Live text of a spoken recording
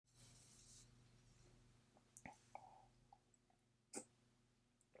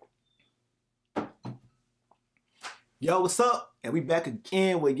Yo, what's up? And we back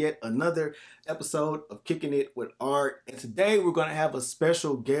again with yet another episode of Kicking It with Art. And today we're going to have a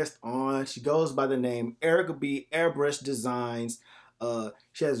special guest on. She goes by the name Erica B. Airbrush Designs.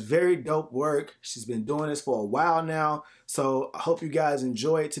 She has very dope work. She's been doing this for a while now. So I hope you guys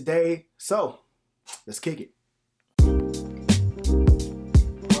enjoy it today. So let's kick it.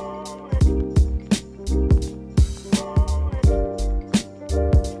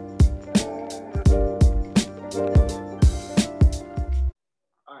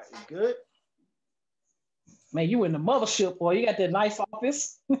 Good. Man, you in the mothership, boy. You got that nice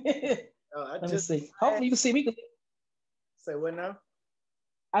office. Let me see. Hopefully you can see me. Say what now?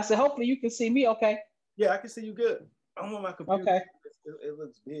 I said, hopefully you can see me okay. Yeah, I can see you good. I'm on my computer. Okay. It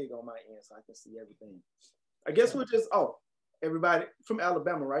looks big on my end, so I can see everything. I guess we'll just, everybody from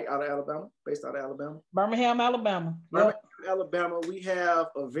Alabama, right? Out of Alabama, based out of Alabama. Birmingham, Alabama. Birmingham, Alabama. We have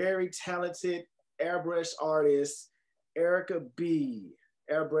a very talented airbrush artist, Erica B.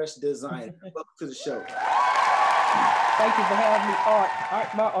 Airbrush Designer. Welcome to the show. Thank you for having me. Art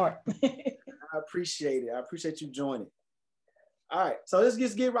by art. I appreciate it. I appreciate you joining. All right, so let's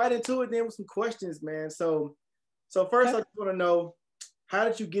just get right into it then with some questions, man. So first, I just want to know, how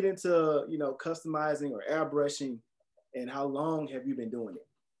did you get into, customizing or airbrushing, and how long have you been doing it?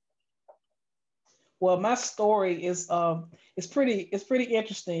 Well, my story is pretty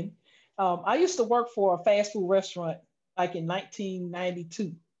interesting. I used to work for a fast food restaurant like in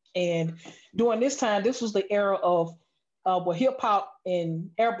 1992. And during this time, this was the era of where hip hop and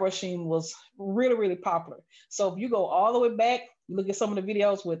airbrushing was really, really popular. So if you go all the way back, you look at some of the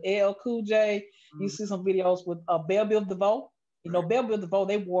videos with LL Cool J, you see some videos with Belle Biv DeVoe. You know, Belle Biv DeVoe,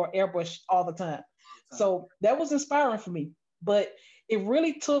 they wore airbrush all the time. So that was inspiring for me. But it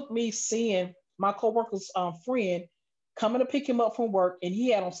really took me seeing my coworker's friend coming to pick him up from work, and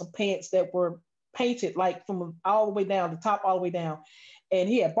he had on some pants that were painted like from all the way down, the top all the way down. And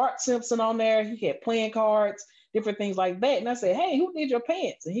he had Bart Simpson on there. He had playing cards, different things like that. And I said, hey, who did your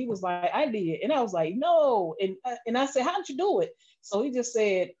pants? And he was like, I did. And I was like, no. And I said, how did you do it? So he just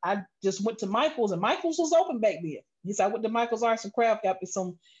said, I just went to Michael's, and Michael's was open back then. He said, I went to Michael's Arts and Craft, got me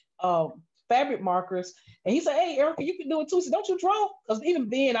some fabric markers. And he said, hey, Erica, you can do it too. He said, don't you draw? Because even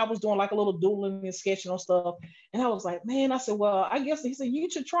then I was doing like a little doodling and sketching on stuff. And I was like, man, I said, well, I guess. He said,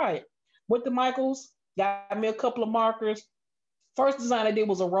 you should try it. Went to Michael's, got me a couple of markers. First design I did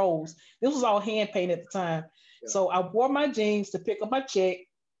was a rose. This was all hand painted at the time. Yeah. So I wore my jeans to pick up my check.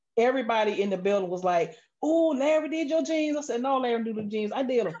 Everybody in the building was like, oh, Larry did your jeans? I said, no, Larry did the jeans. I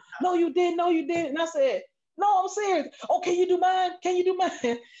did them. No, you didn't. No, you didn't. And I said, no, I'm serious. Oh, can you do mine? Can you do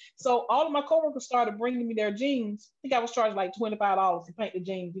mine? So all of my coworkers started bringing me their jeans. I think I was charged like $25 to paint the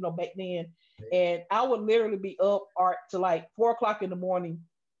jeans, back then. And I would literally be up art to like 4 o'clock in the morning,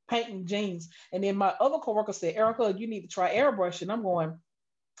 painting jeans. And then my other coworker said, Erica, you need to try airbrush. And I'm going,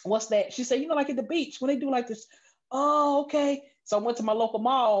 what's that? She said, like at the beach when they do like this. Oh, okay. So I went to my local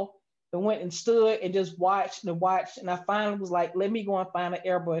mall and went and stood and just watched. And I finally was like, let me go and find an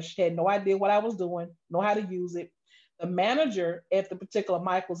airbrush. Had no idea what I was doing, know how to use it. The manager at the particular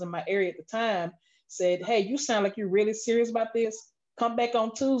Michael's in my area at the time said, hey, you sound like you're really serious about this. Come back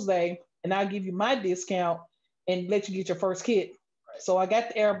on Tuesday and I'll give you my discount and let you get your first kit. So I got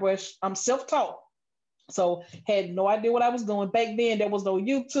the airbrush. I'm self-taught. So had no idea what I was doing. Back then, there was no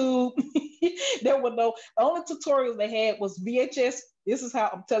YouTube. There were the only tutorials they had was VHS. This is how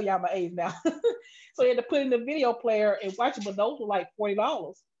I'm telling y'all my age now. So you had to put in the video player and watch it, but those were like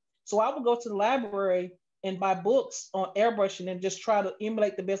 $40. So I would go to the library and buy books on airbrushing and just try to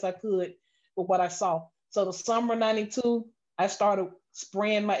emulate the best I could with what I saw. So the summer '92, I started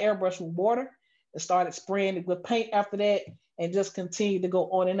spraying my airbrush with water and started spraying it with paint after that, and just continue to go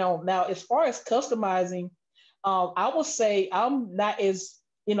on and on. Now, as far as customizing, I would say I'm not as,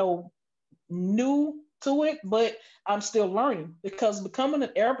 new to it, but I'm still learning, because becoming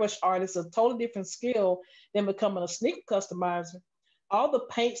an airbrush artist is a totally different skill than becoming a sneaker customizer. All the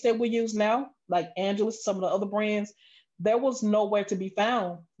paints that we use now, like Angelus, some of the other brands, there was nowhere to be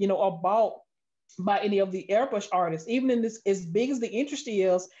found, or bought by any of the airbrush artists. Even in this, as big as the industry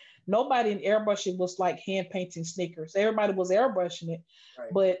is, nobody in airbrushing was like hand painting sneakers. Everybody was airbrushing it. Right.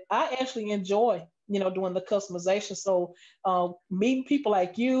 But I actually enjoy, doing the customization. So meeting people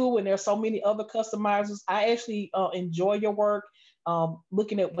like you, and there's so many other customizers, I actually enjoy your work,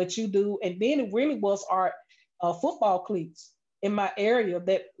 looking at what you do. And then it really was art, football cleats in my area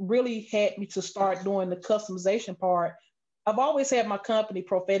that really had me to start doing the customization part. I've always had my company,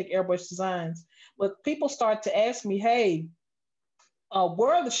 Prophetic Airbrush Designs, but people start to ask me, hey,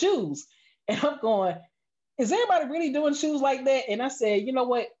 where are the shoes? And I'm going, is everybody really doing shoes like that? And I said, you know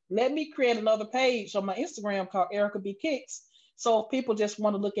what? Let me create another page on my Instagram called Erica B Kicks. So if people just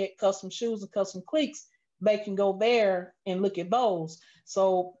want to look at custom shoes and custom cleats, they can go there and look at those.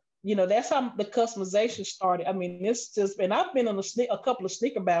 So, that's how the customization started. I mean, it's just, and I've been on a couple of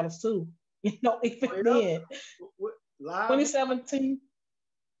sneaker battles too, even Straight up? then. What, live? 2017.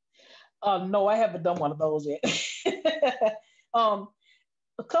 No, I haven't done one of those yet. um,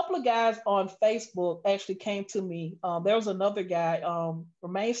 a couple of guys on Facebook actually came to me. There was another guy,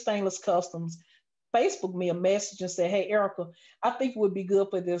 Remain Stainless Customs, Facebook me a message and said, "Hey, Erica, I think it would be good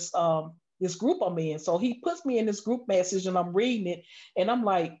for this group I'm in." So he puts me in this group message and I'm reading it, and I'm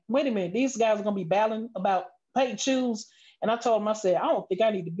like, "Wait a minute, these guys are gonna be battling about painting shoes." And I told him, I said, "I don't think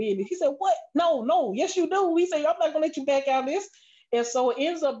I need to be in it." He said, "What? No, no, yes you do." He said, "I'm not gonna let you back out of this." And so it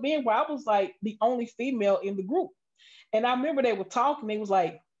ends up being where I was like the only female in the group. And I remember they were talking. They was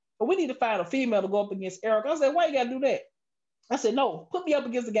like, "Well, we need to find a female to go up against Eric." I said, "Why you gotta do that?" I said, "No, put me up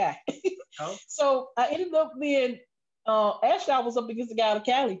against the guy." Oh, So I ended up being, actually, I was up against the guy out of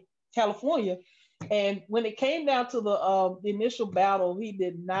Cali, California. And when it came down to the initial battle, he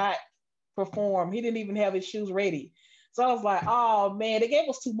did not perform. He didn't even have his shoes ready. So I was like, oh man, they gave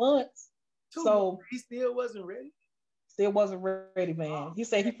us 2 months. 2 months. So He still wasn't ready. still wasn't ready, man. Oh, He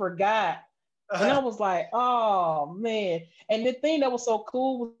said he forgot. And I was like, oh man. And the thing that was so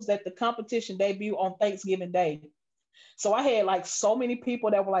cool was that the competition debuted on Thanksgiving Day. So I had like so many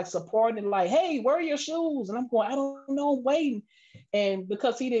people that were like supporting, like, "Hey, where are your shoes?" And I'm going, "I don't know, I'm waiting." And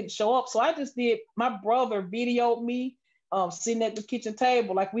because he didn't show up, so I just did. My brother videoed me sitting at the kitchen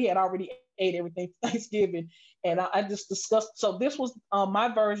table, like we had already ate everything for Thanksgiving, and I just discussed. So this was my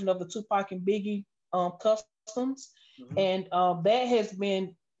version of the Tupac and Biggie customs, mm-hmm. and that has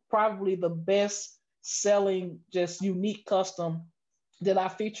been probably the best selling, just unique custom that I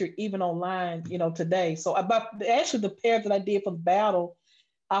featured even online, today. So about actually the pair that I did for the battle,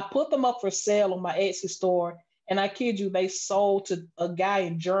 I put them up for sale on my Etsy store, and I kid you, they sold to a guy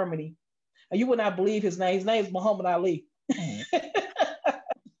in Germany. And you would not believe his name. His name is Muhammad Ali.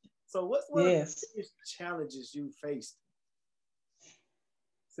 So what's one of the Yes. biggest challenges you faced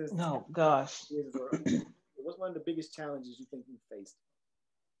since Oh gosh. what's one of the biggest challenges you think you faced?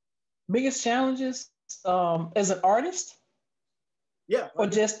 Biggest challenges as an artist, Yeah, or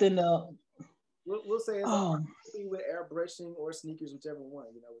like just in the we'll say as an oh artist with airbrushing or sneakers, whichever one,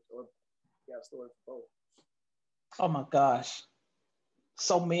 or you got a story for both. oh my gosh,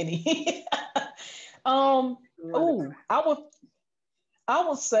 so many. um oh, I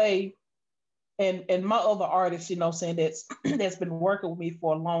would say, and my other artists, saying that's been working with me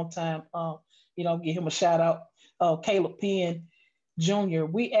for a long time. Give him a shout out. Caleb Penn Jr.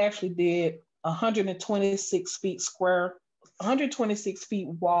 We actually did 126 feet square, 126 feet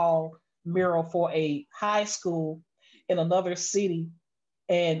wall mural for a high school in another city.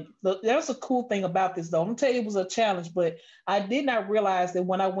 And there's a cool thing about this, though. I'm gonna tell you, it was a challenge, but I did not realize that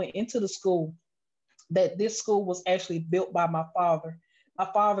when I went into the school, that this school was actually built by my father. My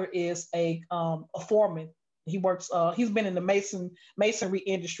father is a foreman. He works. He's been in the masonry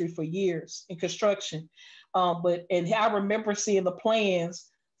industry for years in construction. And I remember seeing the plans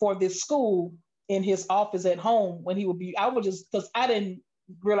for this school in his office at home when he would be. I would just, because I didn't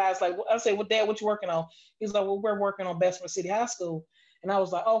realize, like I say, "Well, Dad, what you working on?" He's like, "Well, we're working on Bessemer City High School," and I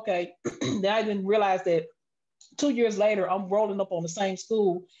was like, "Okay." Then I didn't realize that 2 years later, I'm rolling up on the same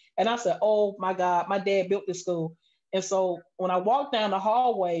school. And I said, "Oh my God, my dad built this school." And so when I walked down the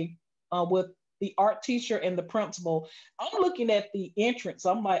hallway with the art teacher and the principal, I'm looking at the entrance.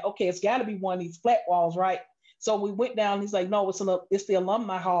 I'm like, okay, it's got to be one of these flat walls, right? So we went down. He's like, "No, it's the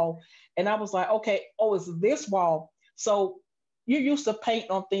alumni hall." And I was like, okay, oh, it's this wall. So you're used to paint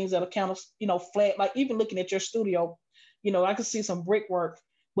on things that are kind of, flat. Like even looking at your studio, I could see some brickwork,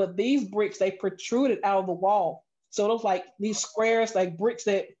 but these bricks, they protruded out of the wall. So it was like these squares, like bricks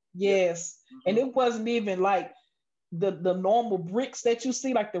that, Yeah. yes. Mm-hmm. And it wasn't even like the normal bricks that you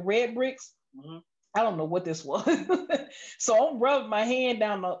see, like the red bricks. Mm-hmm. I don't know what this was. So I'm rubbing my hand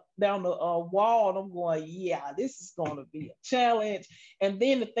down the wall, and I'm going, yeah, this is going to be a challenge. And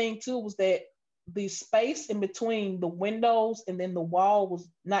then the thing too was that the space in between the windows and then the wall was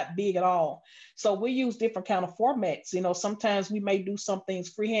not big at all. So we use different kind of formats. Sometimes we may do some things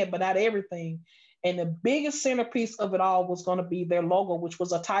freehand, but not everything. And the biggest centerpiece of it all was going to be their logo, which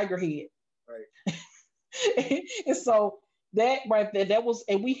was a tiger head. Right. And so that right there, that was,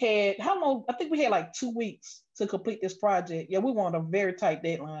 and we had, how long? I think we had like 2 weeks to complete this project. Yeah, we wanted a very tight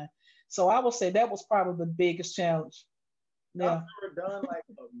deadline. So I would say that was probably the biggest challenge. I've Yeah. never done like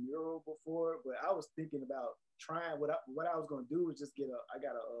a mural before, but I was thinking about trying what I was gonna do was just I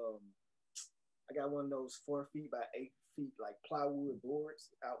got I got one of those 4 feet by 8 feet like plywood boards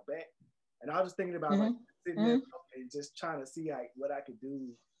out back, and I was just thinking about like sitting there and just trying to see like what I could do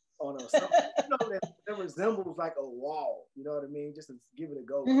on a something that resembles like a wall. You know what I mean? Just to give it a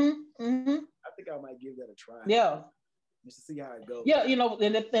go. I think I might give that a try. Yeah. Just to see how it goes. Yeah,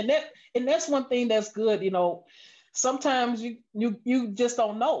 and that's one thing that's good. Sometimes you just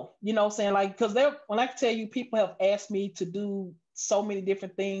don't know. Saying like because when I tell you, people have asked me to do so many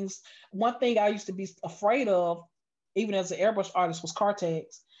different things. One thing I used to be afraid of, even as an airbrush artist, was car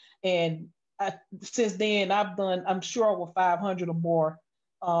tags, and since then I've done, I'm sure, over 500 or more,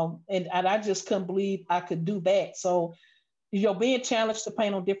 and I just couldn't believe I could do that. So being challenged to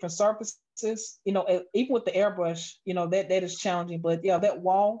paint on different surfaces, even with the airbrush, that is challenging. But yeah, that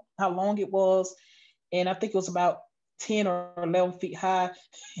wall, how long it was, and I think it was about 10 or 11 feet high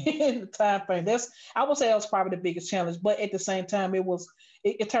in the time frame. I would say that was probably the biggest challenge. But at the same time,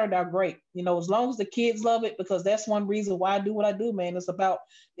 it turned out great. As long as the kids love it, because that's one reason why I do what I do, man. It's about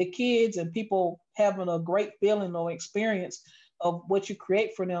the kids and people having a great feeling or experience of what you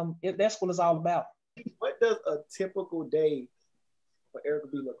create for them. That's what it's all about. What does a typical day for Erica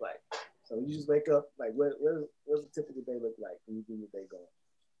B look like? So you just wake up, like what does a typical day look like when you do your day going?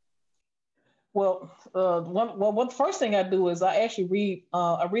 Well, the first thing I do is I actually read.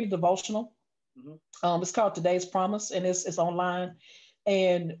 I read a devotional. It's called Today's Promise, and it's online,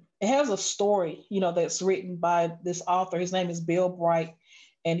 and it has a story, that's written by this author. His name is Bill Bright,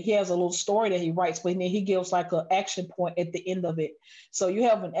 and he has a little story that he writes, but then he gives like an action point at the end of it. So you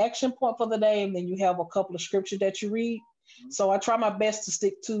have an action point for the day, and then you have a couple of scriptures that you read. So I try my best to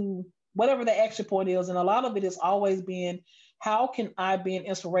stick to whatever the action point is, and a lot of it is always being, how can I be an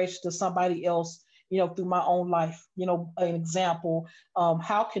inspiration to somebody else, through my own life? An example,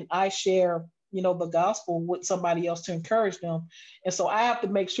 how can I share, the gospel with somebody else to encourage them? And so I have to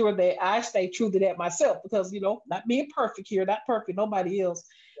make sure that I stay true to that myself, because, not being perfect here, not perfect, nobody else.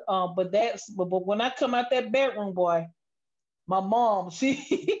 But when I come out that bedroom, boy, my mom,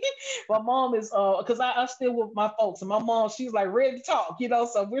 my mom is, because I still with my folks, and my mom, she's like ready to talk,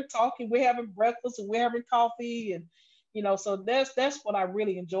 so we're talking, we're having breakfast, and we're having coffee, and, so that's what I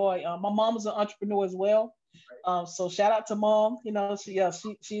really enjoy. My mom is an entrepreneur as well. So shout out to mom. She's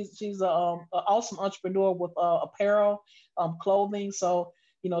a awesome entrepreneur with apparel, clothing. So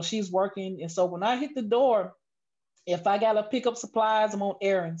she's working, and so when I hit the door, if I gotta pick up supplies, I'm on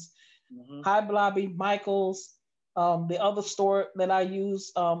errands. Hobby Lobby, Michaels, the other store that I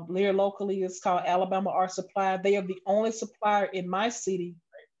use here locally is called Alabama Art Supply. They are the only supplier in my city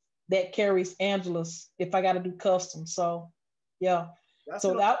that carries Angelus if I got to do custom. So yeah.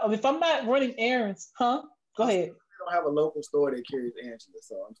 If I'm not running errands, Go ahead. I don't have a local store that carries Angelus,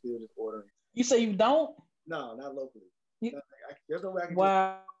 so I'm still just ordering. You say you don't? No, not locally. There's no way I can.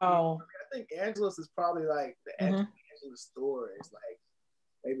 Wow. I think Angelus is probably like the actual Angelus store. It's like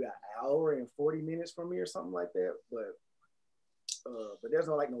maybe an hour and 40 minutes from me or something like that. But there's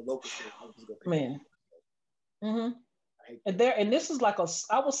no local store. Man. And this is like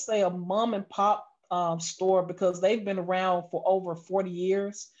I would say a mom and pop store, because they've been around for over 40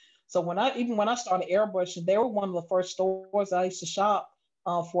 years. So when I started airbrushing, they were one of the first stores I used to shop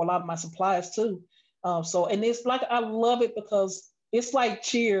for a lot of my supplies too. And it's like, I love it because it's like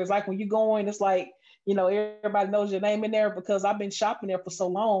Cheers. Like when you go in, it's like, everybody knows your name in there, because I've been shopping there for so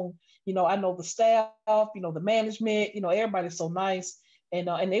long. I know the staff, the management, everybody's so nice. And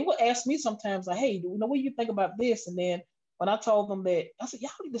they would ask me sometimes, like, hey, what do you think about this? And then when I told them that, I said,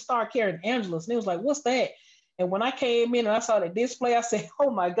 y'all need to start carrying Angelus. And they was like, what's that? And when I came in and I saw the display, I said,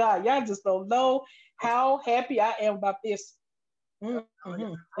 oh my God, y'all just don't know how happy I am about this. And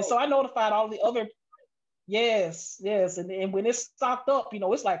so I notified all the other, yes. And when it's stocked up,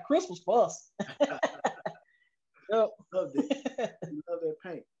 it's like Christmas for us. Love it. Love that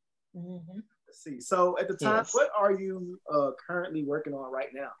paint. Let's see. So at the time, what are you currently working on right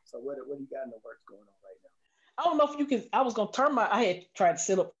now? So what do you got in the works going on right now? I don't know if you can. I was gonna I had tried to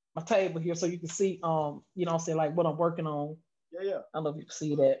set up my table here so you can see, like what I'm working on. Yeah. I don't know if you can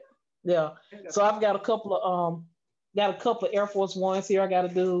see that. Yeah. So I've got a couple of Air Force Ones here I got to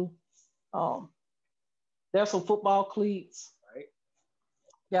do. There's some football cleats. Right.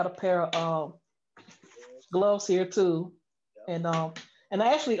 Got a pair of gloves here too, and I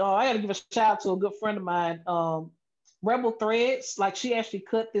actually I got to give a shout out to a good friend of mine, Rebel Threads. Like, she actually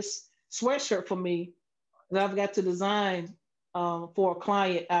cut this sweatshirt for me that I've got to design for a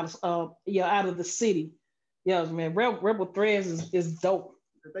client out of the city. Yeah, man, Rebel Threads is dope.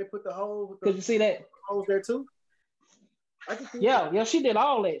 Did they put the hole? Could you see that? Holes there too? Yeah, she did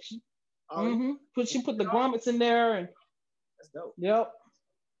all that. She put the grommets in there, and that's dope. Yep.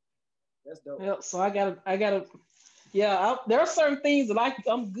 That's dope. Yep. So I gotta. Yeah, there are certain things that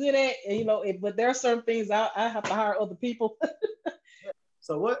I'm good at, and, but there are certain things I have to hire other people.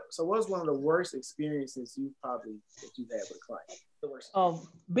 So what's one of the worst experiences that you've had with a client? The worst.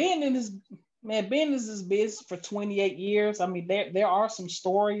 Being in this being in this business for 28 years. I mean, there are some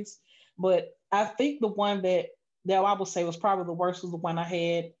stories, but I think the one that I would say was probably the worst was the one I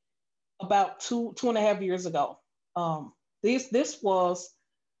had about two and a half years ago. This was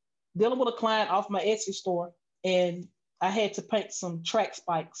dealing with a client off my Etsy store, and I had to paint some track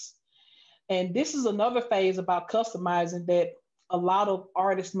spikes. And this is another phase about customizing that a lot of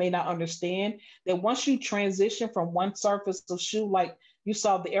artists may not understand. That once you transition from one surface of shoe, like you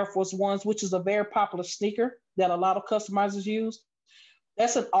saw the Air Force Ones, which is a very popular sneaker that a lot of customizers use,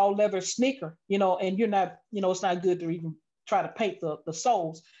 that's an all leather sneaker, and you're not, it's not good to even try to paint the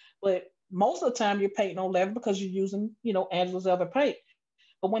soles. But most of the time you're painting on leather because you're using, Angelus leather paint.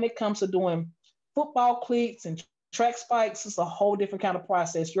 But when it comes to doing football cleats and track spikes, it's a whole different kind of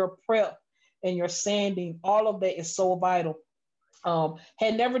process. Your prep and your sanding, all of that is so vital.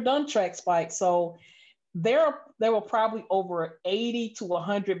 Had never done track spikes, so there were probably over 80 to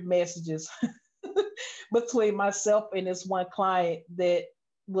 100 messages between myself and this one client that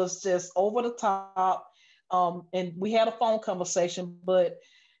was just over the top. And we had a phone conversation, but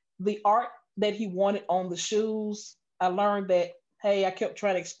the art that he wanted on the shoes, I learned that, hey, I kept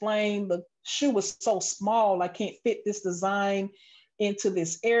trying to explain the shoe was so small, I can't fit this design into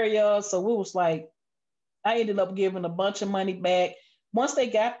this area. So we was like, I ended up giving a bunch of money back. Once they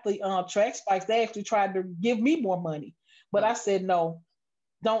got the track spikes, they actually tried to give me more money. But I said, no,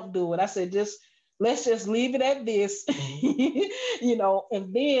 don't do it. I said, let's just leave it at this,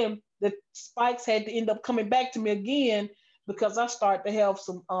 and then the spikes had to end up coming back to me again because I started to have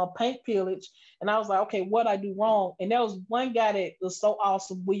some paint peelage. And I was like, okay, what I do wrong? And there was one guy that was so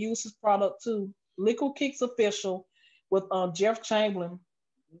awesome. We use his product too, Liquid Kicks Official with Jeff Chamberlain.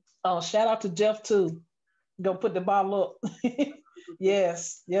 Shout out to Jeff too. Go put the bottle up.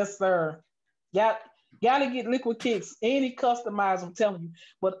 Yes, sir. Got to get Liquid Kicks. Any customize, I'm telling you.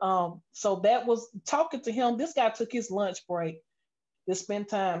 But so that was talking to him. This guy took his lunch break to spend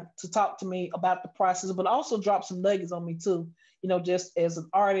time to talk to me about the process, but also drop some nuggets on me too, just as an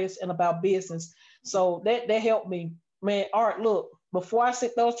artist and about business. So that helped me. Man, Art, look, before I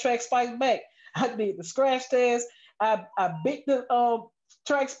sent those track spikes back, I did the scratch test. I bit the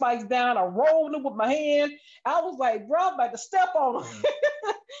track spikes down. I rolled them with my hand. I was like, bro, I'm about to step on them.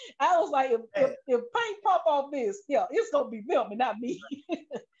 I was like, if paint pop off this, yeah, it's gonna be them and not me.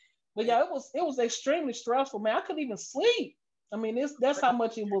 But yeah, it was extremely stressful, man. I couldn't even sleep. I mean, that's how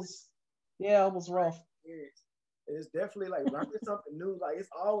much it was. Yeah, it was rough. It's definitely like learning something new. Like it's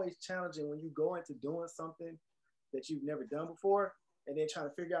always challenging when you go into doing something that you've never done before, and then trying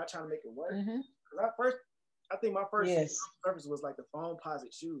to make it work. Because I think my first purpose was like the foam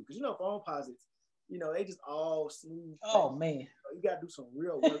posit shoe. Because foam posits, they just all smooth. Oh man, you got to do some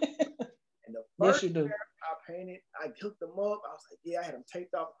real work. And the first pair I painted, I hooked them up. I was like, yeah, I had them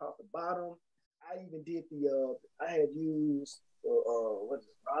taped off across the bottom. I even did I had used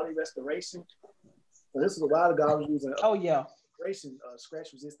Raleigh Restoration. So this was a while ago. I was using restoration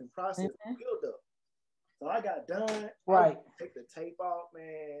scratch resistant process build up. So I got done. Right. Take the tape off,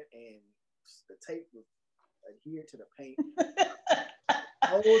 man, and the tape was adhered to the paint.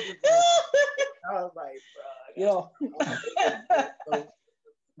 I was like, bro.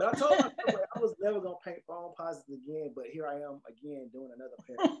 But I told myself I was never gonna paint foam posits again. But here I am again doing another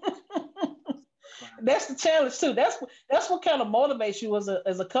pair. That's the challenge too. That's what kind of motivates you as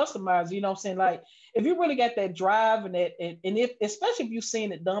a customizer. You know what I'm saying? Like if you really got that drive and if especially if you've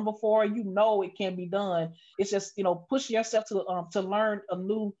seen it done before, it can be done. It's just pushing yourself to learn a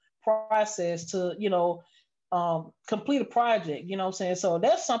new process to complete a project. You know what I'm saying? So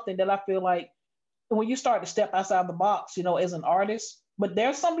that's something that I feel like when you start to step outside the box, as an artist. But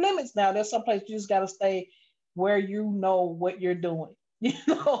there's some limits now. There's some place you just got to stay where you know what you're doing.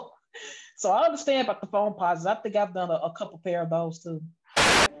 So I understand about the foam posits. I think I've done a couple pair of those too.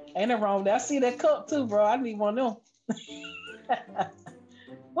 Ain't nothing wrong with that. I see that cup too, bro. I need one of them.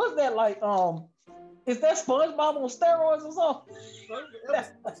 What's that like? Is that SpongeBob on steroids or something?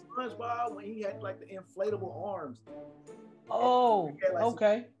 That was SpongeBob when he had like the inflatable arms. Oh, he had, like,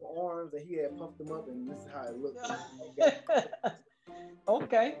 okay. Arms and he had puffed them up, and this is how it looked.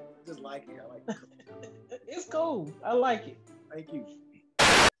 Okay. Just like it. I like it. It's cool. I like it. Thank you.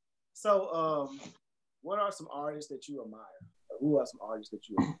 So, what are some artists that you admire? Who are some artists that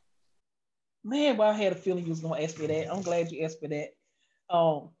you admire? Man, well, I had a feeling you was gonna ask me that. I'm glad you asked me that.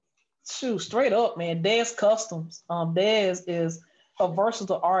 Shoot, straight up, man. Dez Customs. Dez is a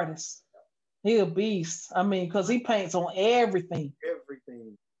versatile artist. He a beast. I mean, because he paints on everything.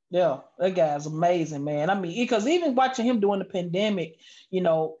 Everything. Yeah, that guy's amazing, man. I mean, because even watching him during the pandemic,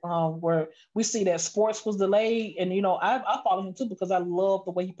 where we see that sports was delayed, and I follow him too because I love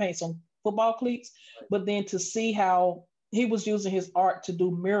the way he paints on football cleats. But then to see how he was using his art to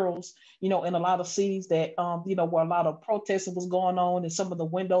do murals, in a lot of cities that, where a lot of protesting was going on, and some of the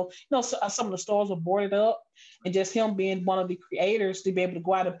windows, some of the stores were boarded up, and just him being one of the creators to be able to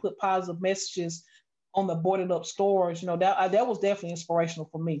go out and put positive messages on the boarded up stores, that was definitely inspirational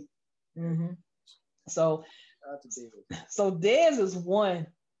for me. Mm-hmm. So, Dez is one.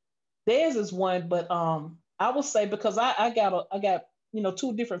 Dez is one, but I would say because I got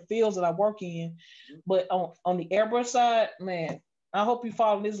two different fields that I work in, but on the airbrush side, man, I hope you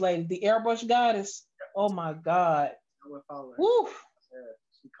follow this lady, the airbrush goddess. Oh my God. Woo.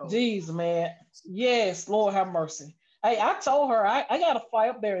 Jeez, man. Yes, Lord have mercy. Hey, I told her I gotta fly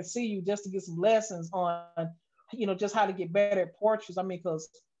up there and see you just to get some lessons on, just how to get better at portraits. I mean, because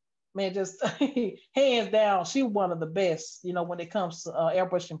man, just hands down, she one of the best, when it comes to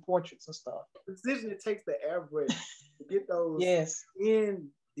airbrushing portraits and stuff. The decision it takes the airbrush to get those yes in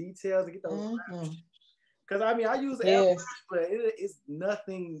details, to get those. Because I mean, I use yes. airbrush, but it's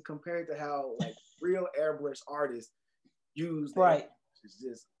nothing compared to how like real airbrush artists use. Right. It's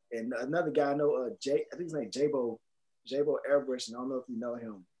just, and another guy I know, I think his name Jabo Airbrush, and I don't know if you know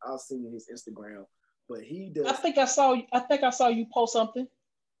him. I'll send you his Instagram, but he does. I think I saw you post something.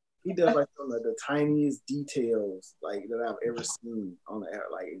 He does like some of the tiniest details like that I've ever seen on the air.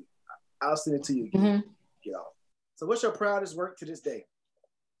 Like, I'll send it to you again. Y'all. So, what's your proudest work to this day?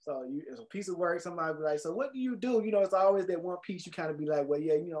 So, it's a piece of work. Somebody be like, "So, what do you do?" It's always that one piece. You kind of be like, "Well,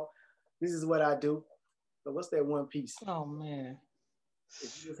 yeah, this is what I do." So, what's that one piece? Oh man!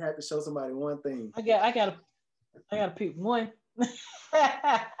 If you just had to show somebody one thing, I gotta pick one.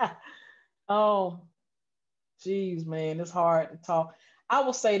 Oh, geez, man, it's hard to talk. I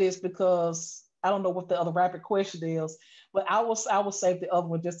will say this because I don't know what the other rapid question is, but I will save the other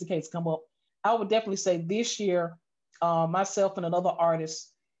one just in case it come up. I would definitely say this year, myself and another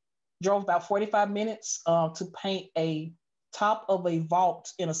artist drove about 45 minutes to paint a top of a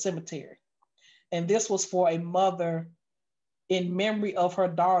vault in a cemetery, and this was for a mother in memory of her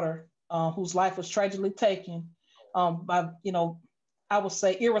daughter whose life was tragically taken by I would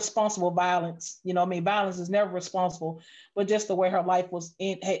say irresponsible violence. Violence is never responsible, but just the way her life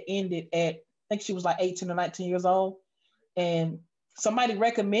had ended at, I think she was like 18 or 19 years old. And somebody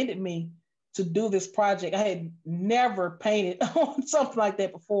recommended me to do this project. I had never painted on something like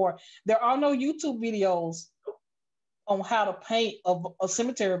that before. There are no YouTube videos on how to paint a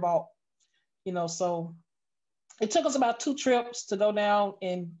cemetery vault, so it took us about 2 trips to go down,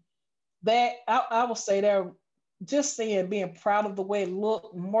 and that I would say there, just seeing, being proud of the way it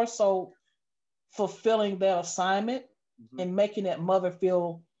looked, more so fulfilling that assignment and making that mother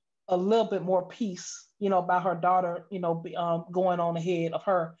feel a little bit more peace, about her daughter, going on ahead of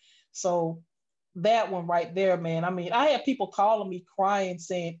her. So that one right there, man. I mean, I had people calling me crying,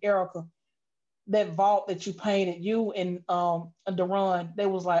 saying, "Erica, that vault that you painted, you and Daron," they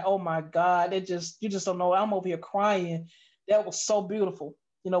was like, "Oh my God, you just don't know. I'm over here crying. That was so beautiful,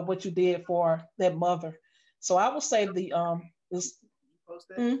 what you did for that mother." So I would say the is post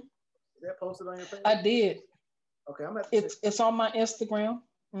that? Is that posted on your page? I did. Okay, I'm at it's on my Instagram.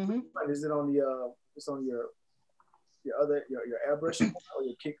 Is it on the it's on your airbrush or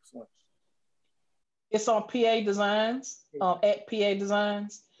your Kick one? It's on PA Designs, at PA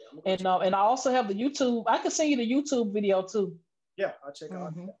Designs. And I also have the YouTube. I can send you the YouTube video too. Yeah, I'll check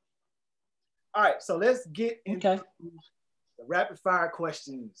out. All right, so let's get into the rapid fire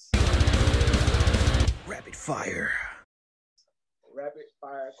questions. Rapid fire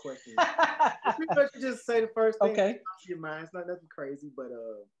questions. Pretty much just say the first thing that comes to your mind. It's not nothing crazy, but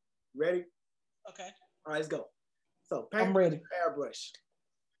ready? Okay. All right, let's go. So, I'm ready. Airbrush.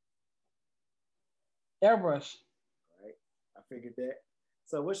 Airbrush. All right, I figured that.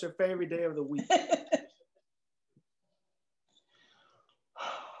 So, what's your favorite day of the week?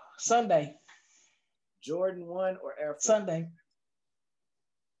 Sunday. Jordan 1 or Air Force? Sunday.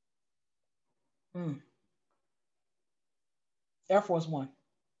 Air Force 1.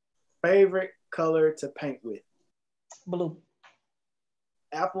 Favorite color to paint with? Blue.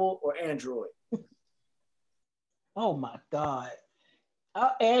 Apple or Android? Oh my God.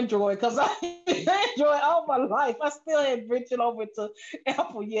 Android, because I Android all my life. I still ain't ventured over to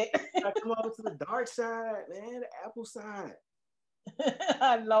Apple yet. I come over to the dark side, man, the Apple side.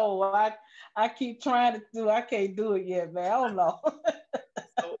 I know. I keep trying to do. I can't do it yet, man. I don't know.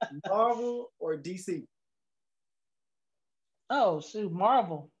 So, Marvel or DC? Oh shoot,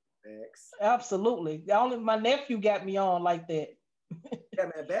 Marvel. X. Absolutely. Only my nephew got me on like that. Yeah,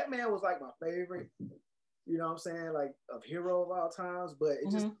 man, Batman was like my favorite. You know what I'm saying? Like of hero of all times, but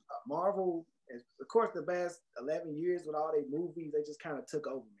it just Marvel, of course, the past 11 years with all their movies, they just kind of took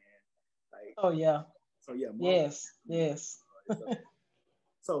over, man. Like, Oh yeah. so yeah, Marvel. Yes, yes.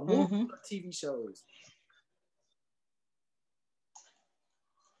 So movies or TV shows.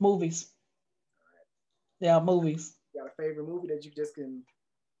 Movies. Yeah, movies. You got a favorite movie that you just can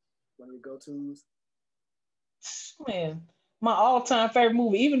one of your go-tos? Man, my all-time favorite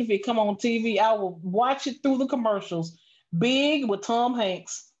movie. Even if it come on TV, I will watch it through the commercials. Big with Tom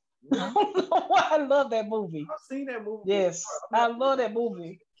Hanks. I don't know why I love that movie. I've seen that movie. Yes, I love that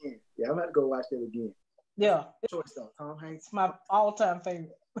movie. Yeah, I'm gonna go watch that again. Yeah, choice though. Tom Hanks. It's my all-time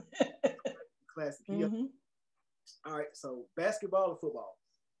favorite. Classic. All right, so basketball or football?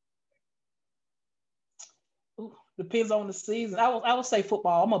 Ooh, depends on the season. I would say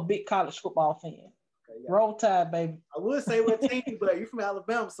football. I'm a big college football fan. Okay, yeah. Roll Tide, baby. I would say what team, but you're from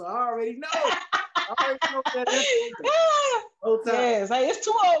Alabama, so I already know. I already know that Roll Tide. Yes, hey,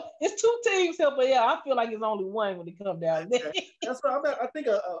 it's two teams here, but yeah, I feel like it's only one when it comes down there. Okay. That's what I think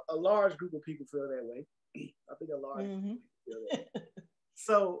a large group of people feel that way. I think a large group of people feel that way.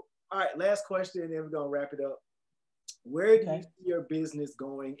 So, all right, last question, and then we're gonna wrap it up. Where do you see your business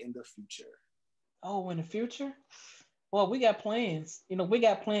going in the future? Oh, in the future? Well, we got plans. We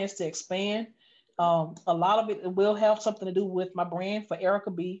got plans to expand. A lot of it will have something to do with my brand for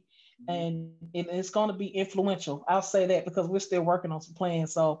Erica B. And it's going to be influential. I'll say that because we're still working on some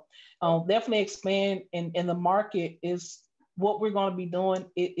plans. So definitely expand. And the market is what we're going to be doing.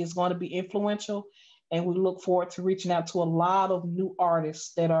 It is going to be influential. And we look forward to reaching out to a lot of new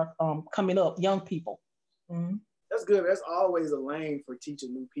artists that are coming up, young people. That's good. That's always a lane for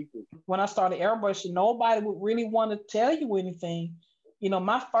teaching new people. When I started airbrushing, nobody would really want to tell you anything.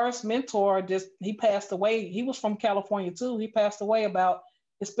 My first mentor he passed away. He was from California too. He passed away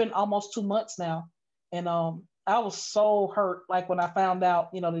it's been almost 2 months now. And I was so hurt, like when I found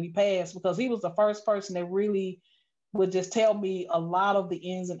out, that he passed, because he was the first person that really would just tell me a lot of the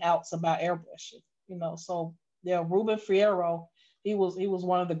ins and outs about airbrushing, So yeah, Ruben Fierro, he was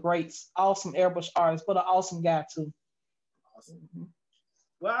one of the greats, awesome airbrush artist, but an awesome guy too. Awesome.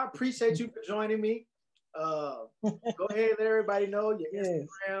 Well, I appreciate you for joining me. Go ahead and let everybody know your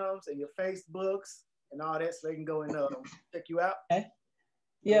Instagrams and your Facebooks and all that, so they can go and check you out. Okay.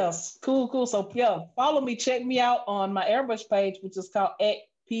 Yes, cool. So yeah, follow me, check me out on my airbrush page, which is called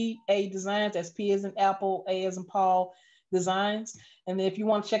 @PA Designs. That's P as in Apple, A as in Paul Designs. And then if you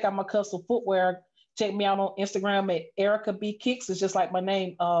want to check out my custom footwear, check me out on Instagram at Erica B Kicks. It's just like my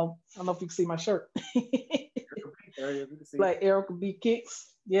name. I don't know if you can see my shirt. Like Erica B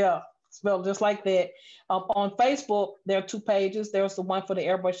Kicks. Yeah, spelled just like that. On Facebook, there are 2 pages. There's the one for the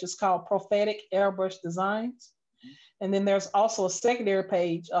airbrush. It's called Prophetic Airbrush Designs. And then there's also a secondary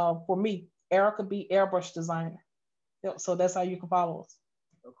page for me, Erica B Airbrush Designer. Yep, so that's how you can follow us.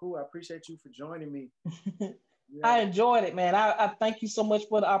 Oh, cool. I appreciate you for joining me. I enjoyed it, man. I thank you so much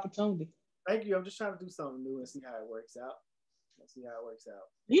for the opportunity. Thank you. I'm just trying to do something new and see how it works out.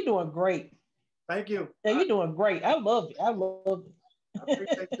 You're doing great. Thank you. Yeah, you're doing great. I love it. I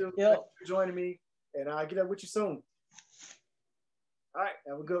appreciate you. Yep. Thank you for joining me, and I'll get up with you soon. All right.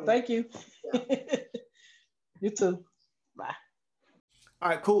 Have a good one. Thank you. Yeah. You too. Bye. All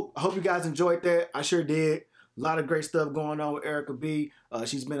right, cool. I hope you guys enjoyed that. I sure did. A lot of great stuff going on with Erica B.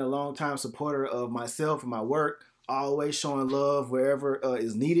 She's been a long-time supporter of myself and my work, always showing love wherever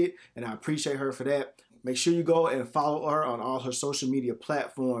is needed, and I appreciate her for that. Make sure you go and follow her on all her social media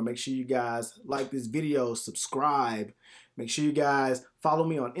platforms. Make sure you guys like this video, subscribe. Make sure you guys follow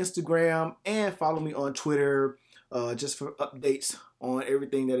me on Instagram and follow me on Twitter just for updates on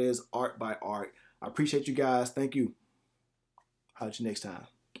everything that is art by art. I appreciate you guys. Thank you. I'll see you next time.